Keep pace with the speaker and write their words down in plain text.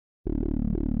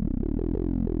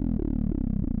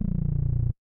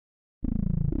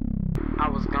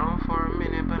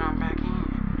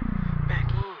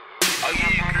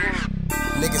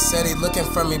Said he looking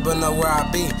for me, but know where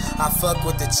I be. I fuck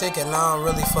with the chicken, I don't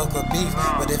really fuck with beef.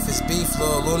 But if it's beef,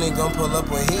 Lil Looney gon' pull up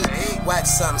with heat. Whack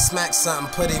something, smack something,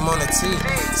 put him on the tee.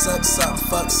 Suck something,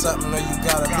 fuck something, or you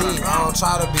gotta leave. I don't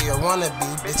try to be or wanna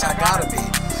be, bitch, I gotta be.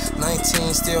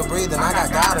 19, still breathing, I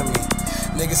got God in me.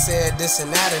 Niggas said this and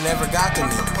that, it never got to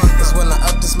me. Cause when I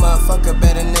up this motherfucker,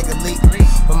 better nigga leak.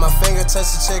 When my finger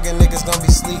touch the trigger, niggas gon' be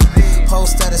sleep.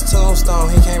 Post at his tombstone,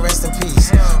 he can't rest in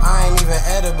peace. I ain't even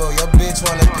edible, your bitch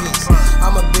want a piece.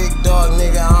 I'm a big dog,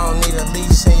 nigga, I don't need a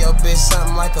leash. And your bitch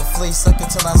something like a flea, suck it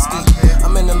till I ski.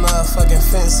 I'm in the motherfucking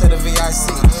fence to the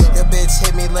VIC. Your bitch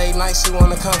hit me late night, she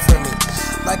wanna come for me.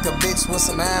 Like a bitch with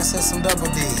some ass and some double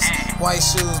D's. White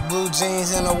shoes, blue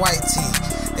jeans, and a white tee.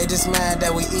 They just mad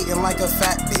that we eatin' like a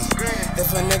fat bee.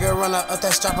 If a nigga run up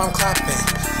that strap, I'm clapping.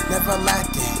 Never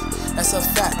lacking, that's a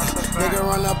fact. Nigga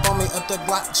run up on me, up the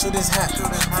Glock, shoot his hat.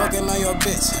 Fucking on your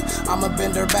bitch, I'ma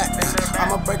bend her back.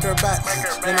 I'ma break her back,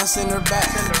 then I send her back.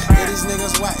 Yeah, these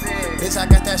niggas whack, bitch, I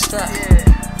got that strap.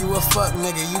 You a fuck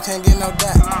nigga, you can't get no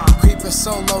dat. Creepin'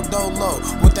 solo, dolo,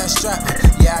 with that strap.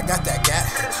 Yeah, I got that gat.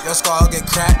 Your skull get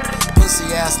cracked, pussy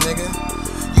ass nigga.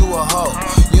 You a hoe,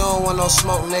 you don't want no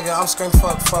smoke, nigga, I'm scream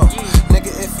fuck folk. Nigga,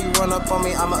 if you run up on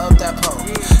me, I'ma up that pole.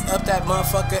 Up that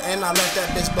motherfucker and I let that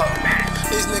bitch blow.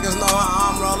 These niggas know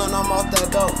how I'm rollin', I'm off that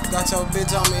dope. Got your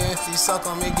bitch on me, if she suck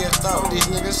on me, get throw. These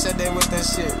niggas said they with that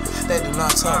shit, they do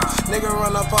not talk. Nigga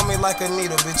run up on me like a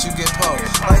needle, bitch, you get poked.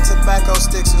 Like tobacco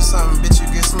sticks or something, bitch, you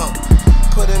get smoked.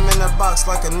 Put him in a box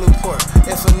like a Newport.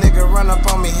 If a nigga run up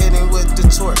on me, hit him with the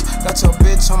torch. Got your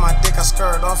bitch on my dick, I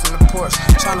skirt off in the porch.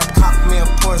 Tryna cop me a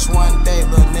Porsche one day,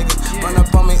 little nigga. Run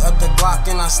up on me, up the Glock,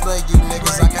 and I slay you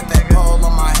niggas. I got that pole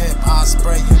on my hip, I'll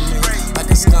spray you niggas. Like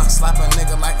a skunk, slap a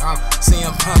nigga like I'm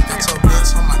CM Punk. Got your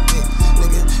bitch on my dick,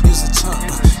 nigga, use a chunk.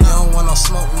 You don't want no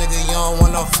smoke, nigga, you don't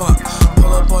want no funk.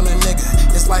 Pull up on a nigga,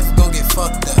 this life gon' get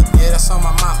fucked up. Yeah, that's on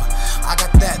my mama. I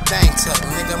got that thing tucked,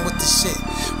 nigga, I'm with the shit.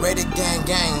 Rated gang,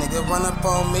 nigga, run up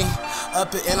on me,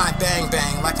 up it and I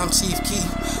bang, like I'm Chief Keef.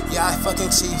 Yeah, I fucking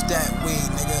chief that weed,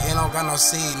 nigga, it don't got no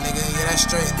seed, nigga, yeah, that's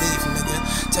straight leaf, nigga.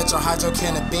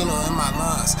 Tetrahydrocannabinol in my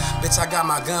lungs, bitch, I got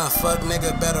my gun, fuck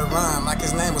nigga, better run, like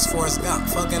his name was Forrest Gump.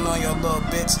 Fucking on your little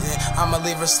bitch, yeah, I'ma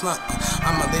leave her slump,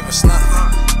 I'ma leave her slump.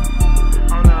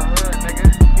 On the hood, nigga,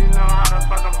 you know how the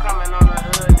fuck I'm coming on the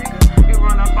hood, nigga. You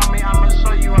run up on me, I'ma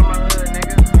show you I'm a hood,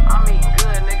 nigga. I'm eating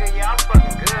good, nigga, yeah, I'm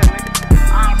fucking good, nigga.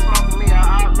 I'm smoking me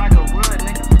out like a wood,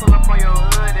 nigga. Pull up on your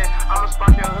hood and I'ma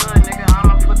spark your hood, nigga.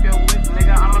 I'ma flip your whip,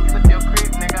 nigga. I'ma flip your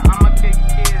creep, nigga. I'ma kick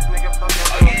kids, nigga. Fuck your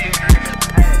little bitch, nigga.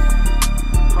 Hey,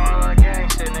 call that gang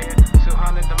shit, nigga.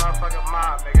 200 the motherfucking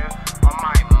mob, nigga. On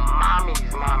my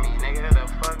mommy's mommy, nigga. The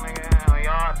fuck, nigga. On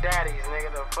y'all daddies,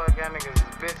 nigga. The fuck y'all niggas is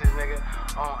bitches, nigga.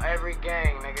 On every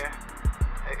gang, nigga.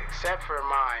 Except for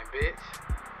mine, bitch.